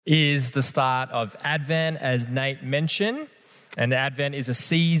Is the start of Advent, as Nate mentioned. And Advent is a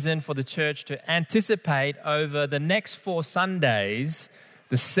season for the church to anticipate over the next 4 Sundays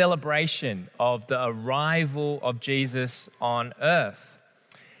the celebration of the arrival of Jesus on earth.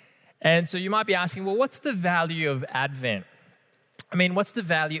 And so you might be asking, well, what's the value of Advent? I mean, what's the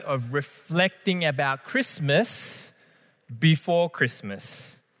value of reflecting about Christmas before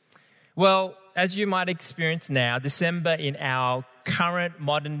Christmas? Well, as you might experience now, December in our current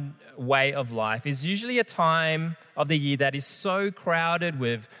modern way of life is usually a time of the year that is so crowded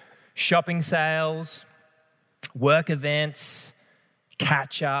with shopping sales, work events,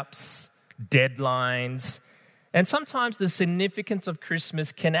 catch-ups, deadlines, and sometimes the significance of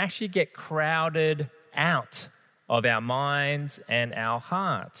Christmas can actually get crowded out of our minds and our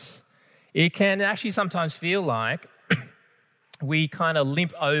hearts. It can actually sometimes feel like we kind of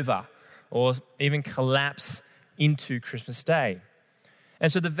limp over or even collapse into Christmas Day.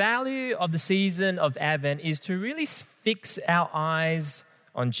 And so the value of the season of Advent is to really fix our eyes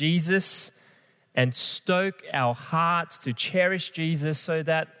on Jesus and stoke our hearts to cherish Jesus so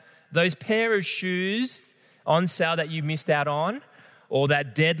that those pair of shoes on sale that you missed out on, or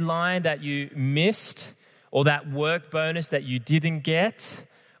that deadline that you missed, or that work bonus that you didn't get,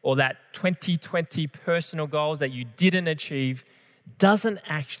 or that 2020 personal goals that you didn't achieve, doesn't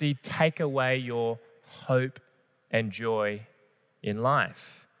actually take away your hope and joy in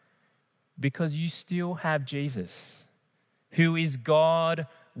life, because you still have Jesus, who is God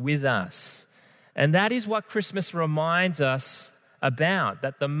with us. And that is what Christmas reminds us about,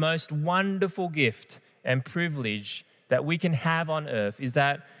 that the most wonderful gift and privilege that we can have on earth is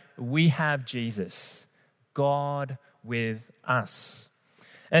that we have Jesus, God with us.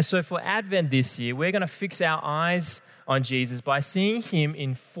 And so for Advent this year, we're going to fix our eyes on Jesus by seeing him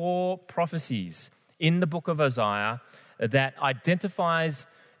in 4 prophecies in the book of Isaiah that identifies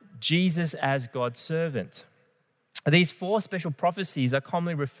Jesus as God's servant. These 4 special prophecies are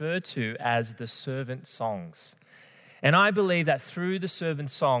commonly referred to as the servant songs. And I believe that through the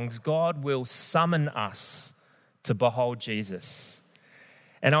servant songs, God will summon us to behold Jesus.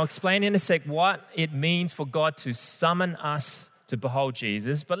 And I'll explain in a sec what it means for God to summon us to behold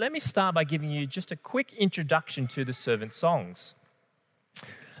Jesus. But let me start by giving you just a quick introduction to the servant songs.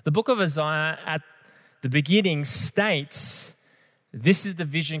 The book of Isaiah at the beginning states, this is the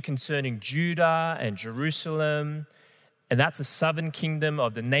vision concerning Judah and Jerusalem, and that's the southern kingdom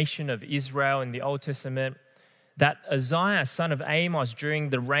of the nation of Israel in the Old Testament, that Isaiah, son of Amos, during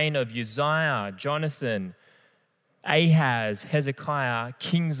the reign of Uzziah, Jonathan, Ahaz, Hezekiah,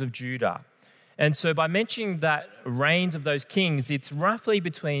 kings of Judah. And so by mentioning that reigns of those kings, it's roughly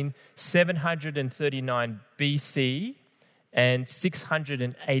between 739 BC and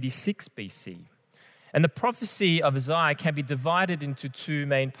 686 BC. And the prophecy of Isaiah can be divided into 2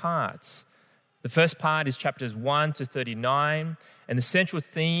 main parts. The first part is chapters 1 to 39, and the central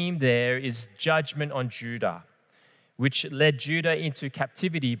theme there is judgment on Judah, which led Judah into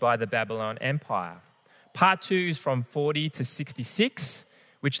captivity by the Babylon Empire. Part 2 is from 40 to 66,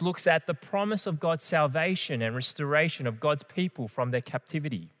 which looks at the promise of God's salvation and restoration of God's people from their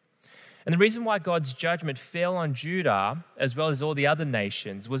captivity. And the reason why God's judgment fell on Judah, as well as all the other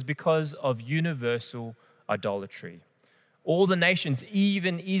nations, was because of universal idolatry. All the nations,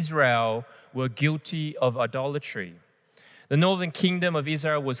 even Israel, were guilty of idolatry. The northern kingdom of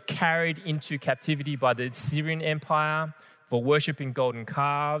Israel was carried into captivity by the Assyrian Empire for worshipping golden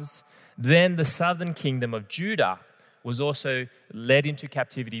calves. Then the southern kingdom of Judah was also led into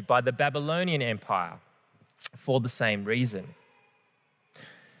captivity by the Babylonian Empire for the same reason.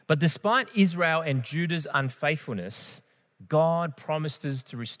 But despite Israel and Judah's unfaithfulness, God promises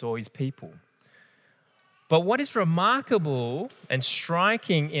to restore his people. But what is remarkable and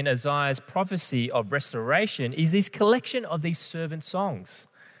striking in Isaiah's prophecy of restoration is this collection of these servant songs.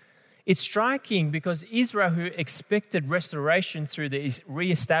 It's striking because Israel, who expected restoration through the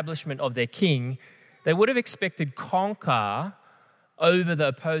reestablishment of their king, they would have expected conquer over the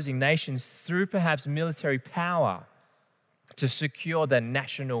opposing nations through perhaps military power to secure their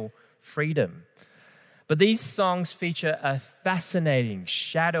national freedom. But these songs feature a fascinating,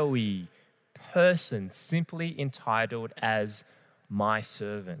 shadowy person simply entitled as My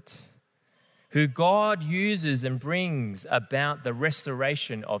Servant, who God uses and brings about the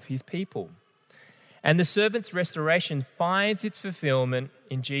restoration of his people. And the servant's restoration finds its fulfillment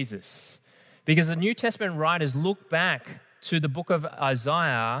in Jesus, because the New Testament writers look back to the book of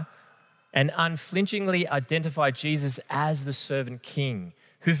Isaiah and unflinchingly identify Jesus as the servant king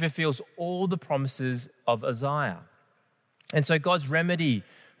who fulfills all the promises of Isaiah. And so God's remedy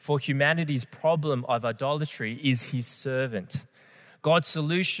for humanity's problem of idolatry is his servant. God's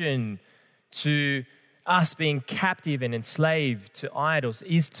solution to us being captive and enslaved to idols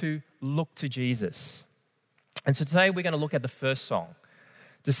is to look to Jesus. And so today we're going to look at the first song,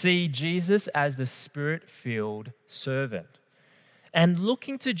 to see Jesus as the Spirit-filled servant. And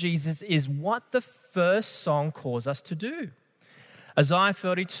looking to Jesus is what the first song calls us to do. Isaiah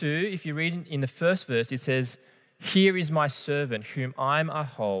 32, if you read in the first verse, it says, "Here is my servant, whom I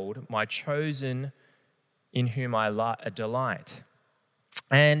uphold, my chosen, in whom I delight."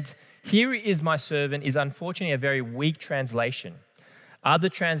 And "here is my servant" is unfortunately a very weak translation. Other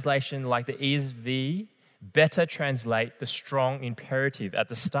translations, like the ESV, better translate the strong imperative at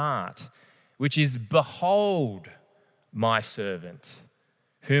the start, which is, "Behold my servant,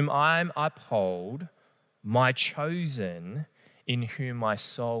 whom I uphold, my chosen, in whom my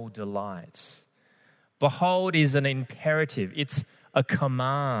soul delights." Behold is an imperative. It's a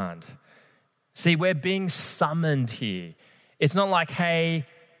command. See, we're being summoned here. It's not like, hey,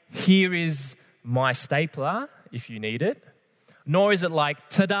 here is my stapler if you need it. Nor is it like,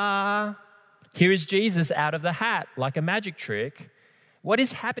 ta-da, here is Jesus out of the hat, like a magic trick. What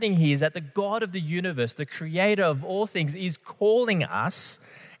is happening here is that the God of the universe, the creator of all things, is calling us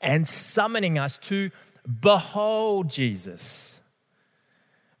and summoning us to behold Jesus.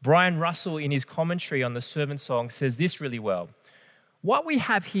 Brian Russell, in his commentary on the servant song, says this really well. What we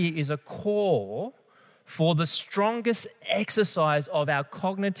have here is a call for the strongest exercise of our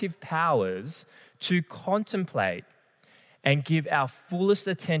cognitive powers to contemplate and give our fullest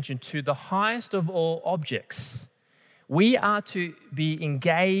attention to the highest of all objects. We are to be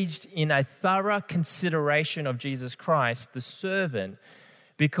engaged in a thorough consideration of Jesus Christ, the servant,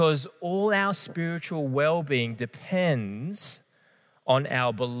 because all our spiritual well-being depends on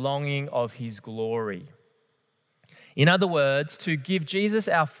our belonging of his glory. In other words, to give Jesus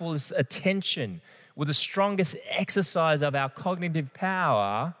our fullest attention with the strongest exercise of our cognitive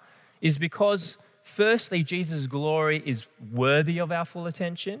power is because, firstly, Jesus' glory is worthy of our full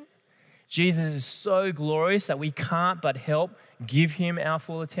attention. Jesus is so glorious that we can't but help give him our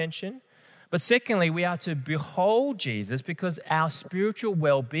full attention. But secondly, we are to behold Jesus because our spiritual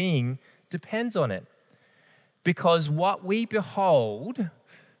well-being depends on it. Because what we behold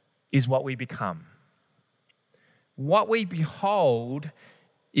is what we become. What we behold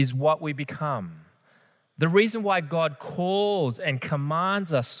is what we become. The reason why God calls and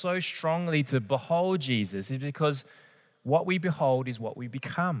commands us so strongly to behold Jesus is because what we behold is what we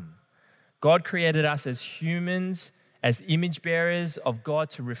become. God created us as humans, as image bearers of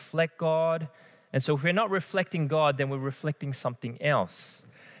God to reflect God. And so if we're not reflecting God, then we're reflecting something else.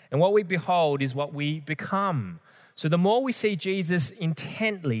 And what we behold is what we become. So the more we see Jesus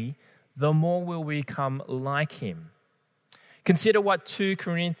intently, the more we'll become like him. Consider what 2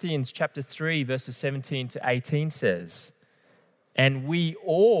 Corinthians chapter 3, verses 17 to 18 says. "And we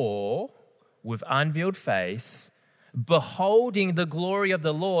all, with unveiled face, beholding the glory of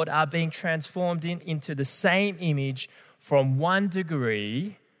the Lord, are being transformed into the same image from one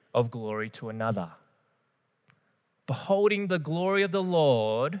degree of glory to another." Beholding the glory of the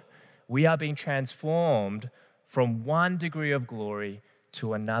Lord, we are being transformed from one degree of glory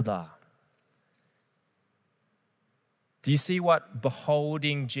to another. Do you see what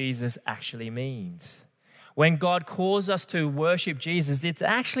beholding Jesus actually means? When God calls us to worship Jesus, it's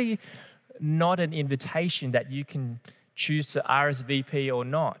actually not an invitation that you can choose to RSVP or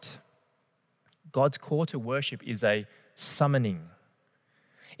not. God's call to worship is a summoning.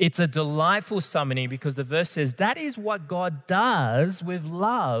 It's a delightful summoning because the verse says that is what God does with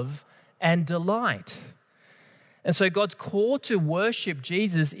love and delight. And so God's call to worship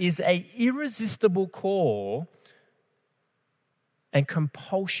Jesus is an irresistible call and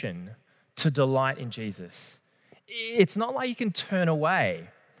compulsion to delight in Jesus. It's not like you can turn away.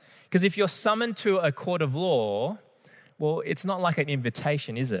 Because if you're summoned to a court of law, well, it's not like an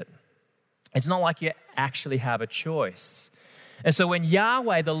invitation, is it? It's not like you actually have a choice. And so when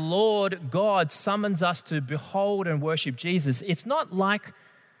Yahweh, the Lord God, summons us to behold and worship Jesus, it's not like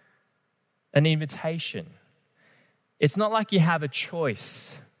an invitation. It's not like you have a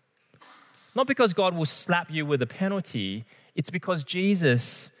choice. Not because God will slap you with a penalty. It's because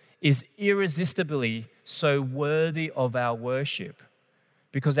Jesus is irresistibly so worthy of our worship,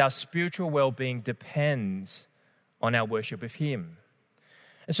 because our spiritual well-being depends on our worship of him.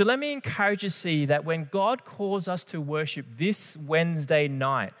 And so let me encourage you to see that when God calls us to worship this Wednesday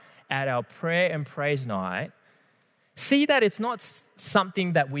night at our prayer and praise night, see that it's not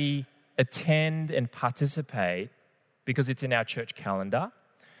something that we attend and participate because it's in our church calendar,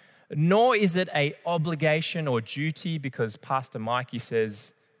 nor is it an obligation or duty because Pastor Mikey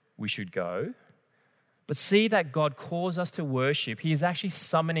says we should go. But see that God calls us to worship. He is actually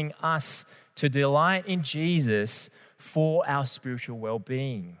summoning us to delight in Jesus for our spiritual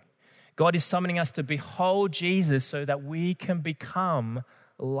well-being. God is summoning us to behold Jesus so that we can become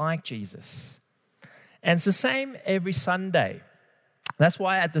like Jesus. And it's the same every Sunday. That's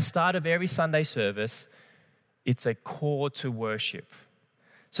why at the start of every Sunday service, it's a call to worship.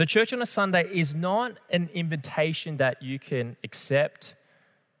 So church on a Sunday is not an invitation that you can accept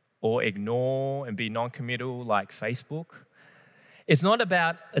or ignore and be non-committal like Facebook. It's not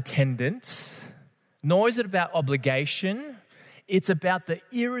about attendance, nor is it about obligation. It's about the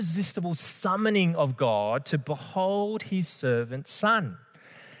irresistible summoning of God to behold his servant son.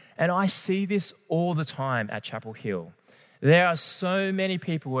 And I see this all the time at Chapel Hill. There are so many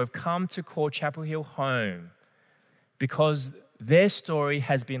people who have come to call Chapel Hill home because their story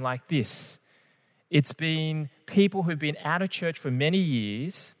has been like this. It's been people who've been out of church for many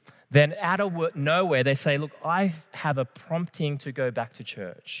years, then out of nowhere, they say, look, I have a prompting to go back to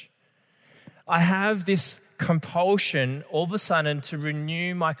church. I have this compulsion all of a sudden to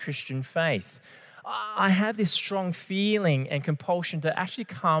renew my Christian faith. I have this strong feeling and compulsion to actually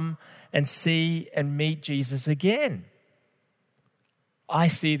come and see and meet Jesus again. I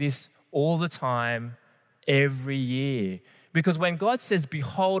see this all the time, every year. Because when God says,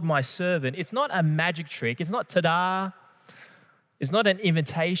 behold my servant, it's not a magic trick. It's not ta-da. It's not an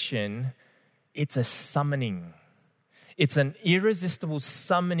invitation. It's a summoning. It's an irresistible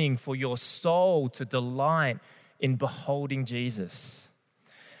summoning for your soul to delight in beholding Jesus.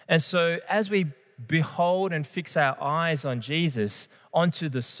 And so as we behold and fix our eyes on Jesus, onto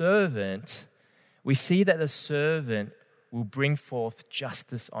the servant, we see that the servant will bring forth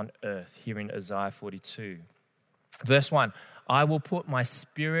justice on earth, here in Isaiah 42. Verse 1, I will put my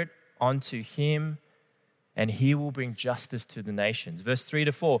spirit onto him, and he will bring justice to the nations. Verse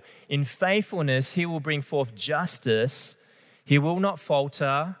 3-4, in faithfulness he will bring forth justice. He will not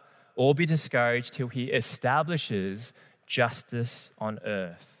falter or be discouraged till he establishes justice on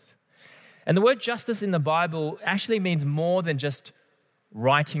earth. And the word justice in the Bible actually means more than just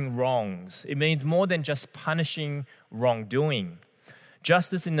righting wrongs. It means more than just punishing wrongdoing.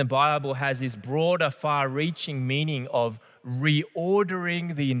 Justice in the Bible has this broader, far-reaching meaning of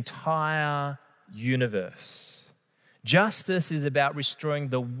reordering the entire universe. Justice is about restoring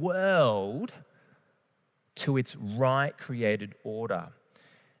the world to its right created order.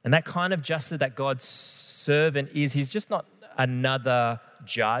 And that kind of justice that God's servant is, he's just not another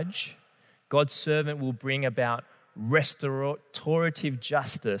judge. God's servant will bring about restorative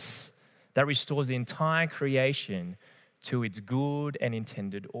justice that restores the entire creation to its good and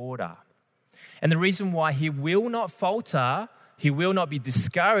intended order. And the reason why he will not falter, he will not be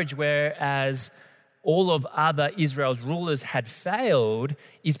discouraged, whereas all of other Israel's rulers had failed,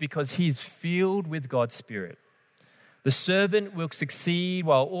 is because he is filled with God's Spirit. The servant will succeed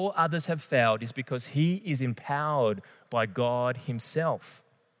while all others have failed is because he is empowered by God himself.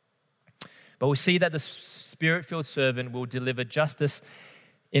 But we see that the Spirit-filled servant will deliver justice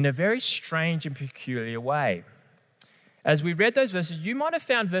in a very strange and peculiar way. As we read those verses, you might have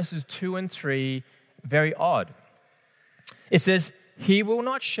found verses 2 and 3 very odd. It says, he will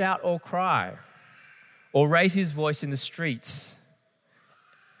not shout or cry or raise his voice in the streets.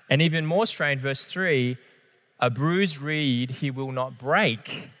 And even more strange, verse 3, a bruised reed he will not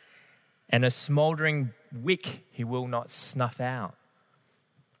break, and a smoldering wick he will not snuff out.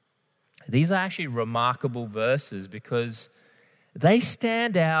 These are actually remarkable verses because they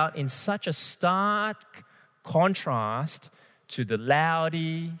stand out in such a stark contrast to the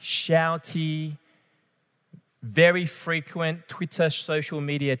loudy, shouty, very frequent Twitter, social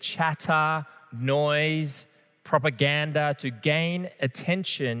media chatter, noise, propaganda to gain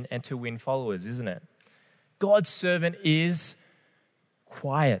attention and to win followers, isn't it? God's servant is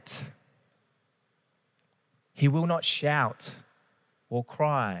quiet. He will not shout or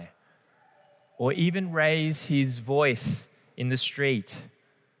cry or even raise his voice in the street.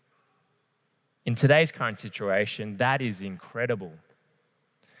 In today's current situation, that is incredible.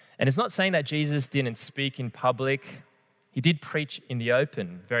 And it's not saying that Jesus didn't speak in public. He did preach in the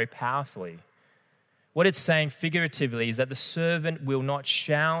open very powerfully. What it's saying figuratively is that the servant will not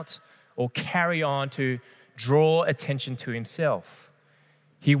shout or carry on to draw attention to himself.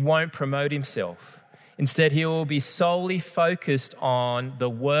 He won't promote himself. Instead, he will be solely focused on the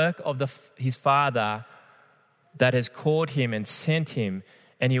work of his Father that has called him and sent him,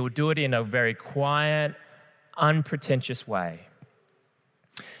 and he will do it in a very quiet, unpretentious way.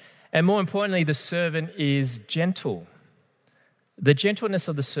 And more importantly, the servant is gentle. The gentleness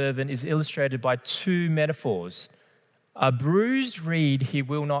of the servant is illustrated by two metaphors. A bruised reed he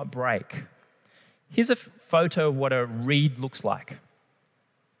will not break. Here's a photo of what a reed looks like.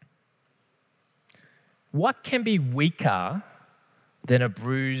 What can be weaker than a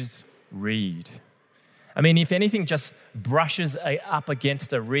bruised reed? I mean, if anything just brushes up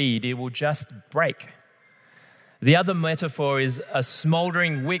against a reed, it will just break. The other metaphor is a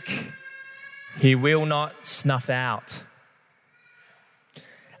smoldering wick he will not snuff out.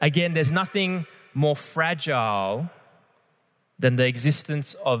 Again, there's nothing more fragile than the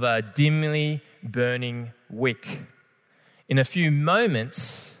existence of a dimly burning wick. In a few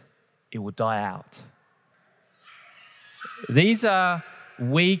moments, it will die out. These are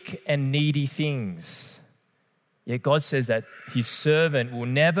weak and needy things. Yet God says that his servant will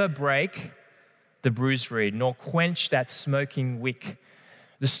never break the bruised reed, nor quench that smoking wick.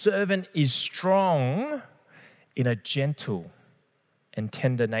 The servant is strong in a gentle and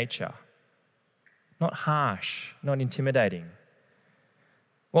tender nature, not harsh, not intimidating.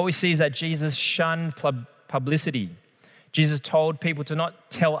 What we see is that Jesus shunned publicity. Jesus told people to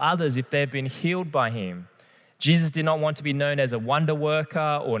not tell others if they've been healed by him. Jesus did not want to be known as a wonder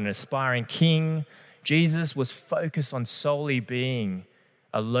worker or an aspiring king. Jesus was focused on solely being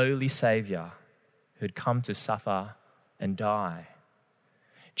a lowly Savior who'd come to suffer and die.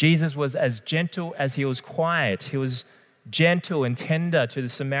 Jesus was as gentle as he was quiet. He was gentle and tender to the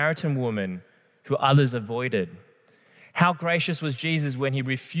Samaritan woman who others avoided. How gracious was Jesus when he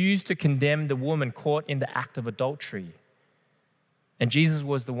refused to condemn the woman caught in the act of adultery. And Jesus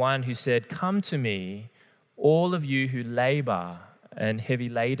was the one who said, "Come to me, all of you who labor and heavy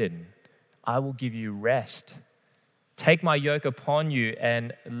laden, I will give you rest. Take my yoke upon you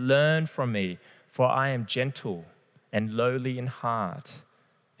and learn from me, for I am gentle and lowly in heart,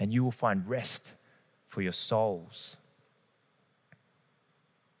 and you will find rest for your souls."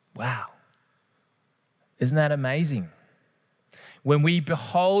 Wow. Isn't that amazing? When we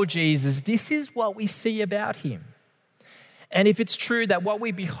behold Jesus, this is what we see about him. And if it's true that what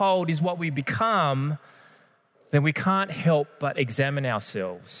we behold is what we become, then we can't help but examine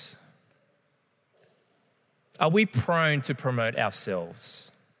ourselves. Are we prone to promote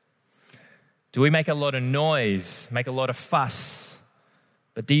ourselves? Do we make a lot of noise, make a lot of fuss,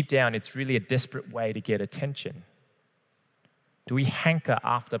 but deep down it's really a desperate way to get attention? Do we hanker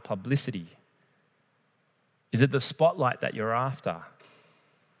after publicity? Is it the spotlight that you're after?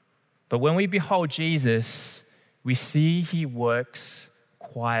 But when we behold Jesus, we see he works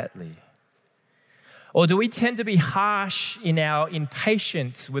quietly. Or do we tend to be harsh in our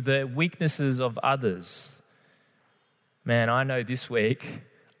impatience with the weaknesses of others? Man, I know this week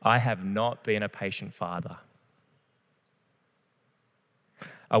I have not been a patient father.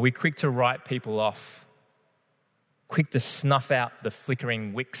 Are we quick to write people off? Quick to snuff out the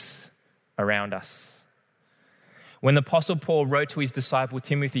flickering wicks around us? When the Apostle Paul wrote to his disciple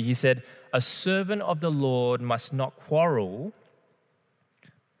Timothy, he said, "A servant of the Lord must not quarrel,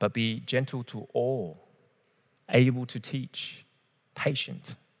 but be gentle to all, able to teach,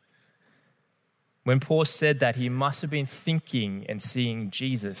 patient." When Paul said that, he must have been thinking and seeing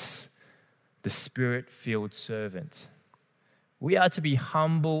Jesus, the Spirit-filled servant. We are to be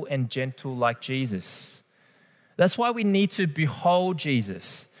humble and gentle like Jesus. That's why we need to behold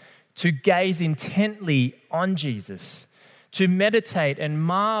Jesus, to gaze intently on Jesus, to meditate and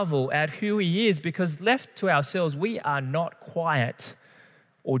marvel at who he is, because left to ourselves, we are not quiet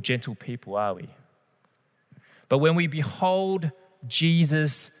or gentle people, are we? But when we behold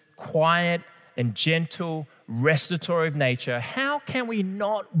Jesus, quiet and gentle, restorative of nature, how can we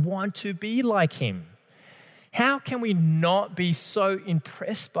not want to be like him? How can we not be so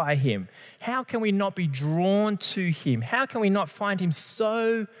impressed by him? How can we not be drawn to him? How can we not find him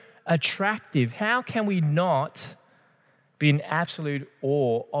so attractive? How can we not be in absolute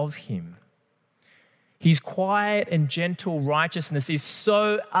awe of him? His quiet and gentle righteousness is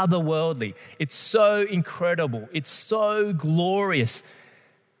so otherworldly. It's so incredible. It's so glorious.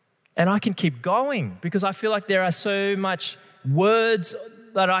 And I can keep going because I feel like there are so much words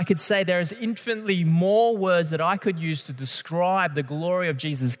that I could say. There is infinitely more words that I could use to describe the glory of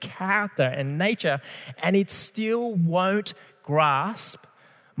Jesus' character and nature, and it still won't grasp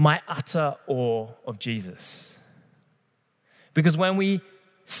my utter awe of Jesus. Because when we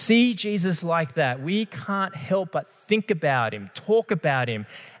see Jesus like that, we can't help but think about him, talk about him,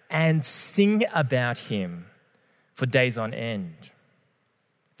 and sing about him for days on end.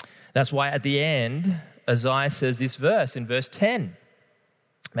 That's why at the end, Isaiah says this verse in verse 10.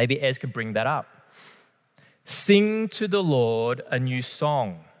 Maybe Ez could bring that up. "Sing to the Lord a new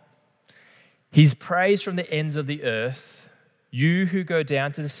song. His praise from the ends of the earth, you who go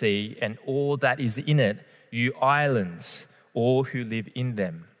down to the sea and all that is in it, you islands, all who live in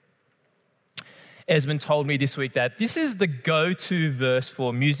them." Esmond told me this week that this is the go-to verse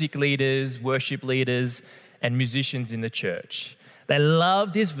for music leaders, worship leaders, and musicians in the church. They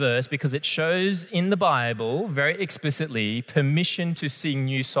love this verse because it shows in the Bible very explicitly permission to sing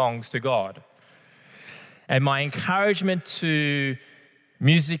new songs to God. And my encouragement to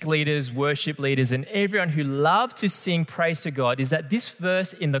music leaders, worship leaders, and everyone who love to sing praise to God is that this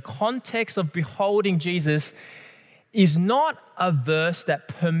verse, in the context of beholding Jesus, is not a verse that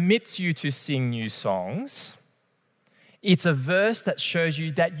permits you to sing new songs. It's a verse that shows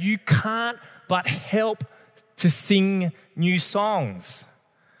you that you can't but help to sing new songs.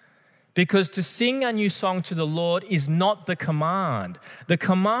 Because to sing a new song to the Lord is not the command. The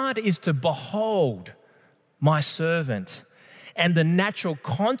command is to behold my servant. And the natural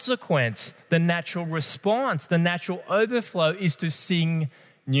consequence, the natural response, the natural overflow is to sing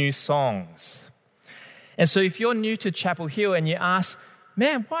new songs. And so if you're new to Chapel Hill and you ask,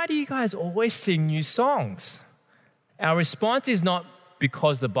 man, why do you guys always sing new songs? Our response is not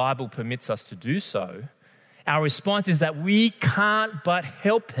because the Bible permits us to do so. Our response is that we can't but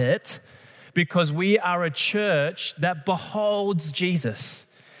help it because we are a church that beholds Jesus.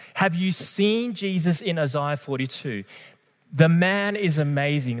 Have you seen Jesus in Isaiah 42? The man is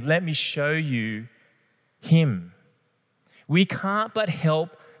amazing. Let me show you him. We can't but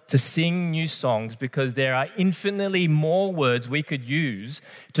help to sing new songs because there are infinitely more words we could use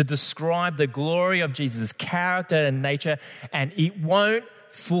to describe the glory of Jesus' character and nature, and it won't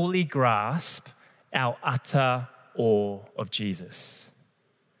fully grasp our utter awe of Jesus.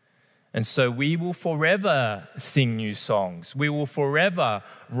 And so we will forever sing new songs. We will forever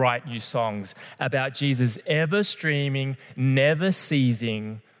write new songs about Jesus' ever-streaming,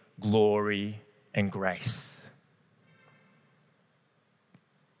 never-ceasing glory and grace.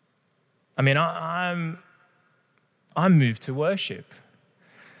 I mean, I'm moved to worship.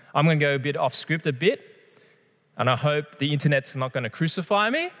 I'm going to go a bit off script a bit, and I hope the internet's not going to crucify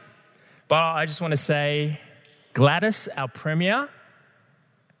me. But I just want to say, Gladys, our Premier,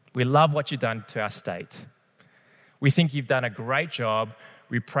 we love what you've done to our state. We think you've done a great job.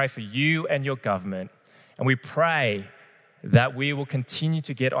 We pray for you and your government, and we pray that we will continue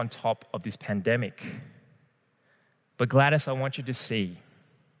to get on top of this pandemic. But Gladys, I want you to see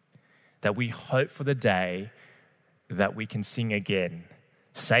that we hope for the day that we can sing again,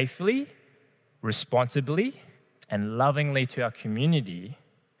 safely, responsibly, and lovingly to our community.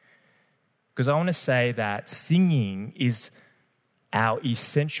 Because I want to say that singing is our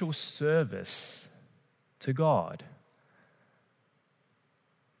essential service to God.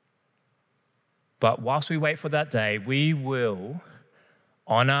 But whilst we wait for that day, we will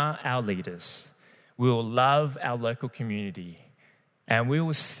honor our leaders. We will love our local community. And we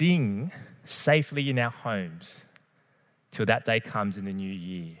will sing safely in our homes till that day comes in the new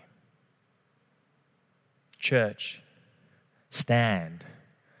year. Church, stand.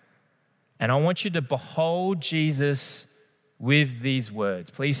 And I want you to behold Jesus with these words.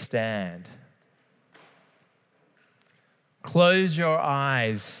 Please stand. Close your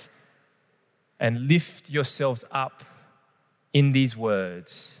eyes and lift yourselves up in these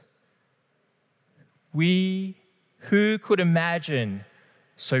words. Who could imagine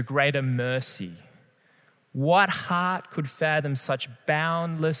so great a mercy? What heart could fathom such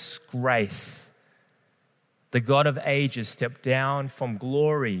boundless grace? The God of ages stepped down from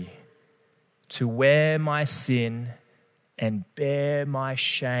glory to wear my sin and bear my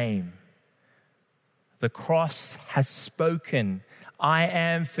shame. The cross has spoken. I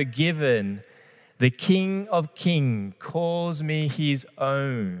am forgiven. The King of Kings calls me his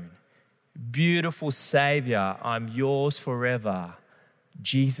own. Beautiful Savior, I'm yours forever.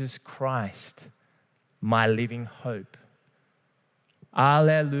 Jesus Christ, my living hope.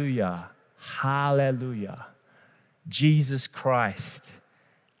 Alleluia, hallelujah. Jesus Christ,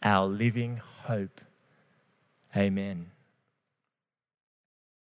 our living hope. Amen.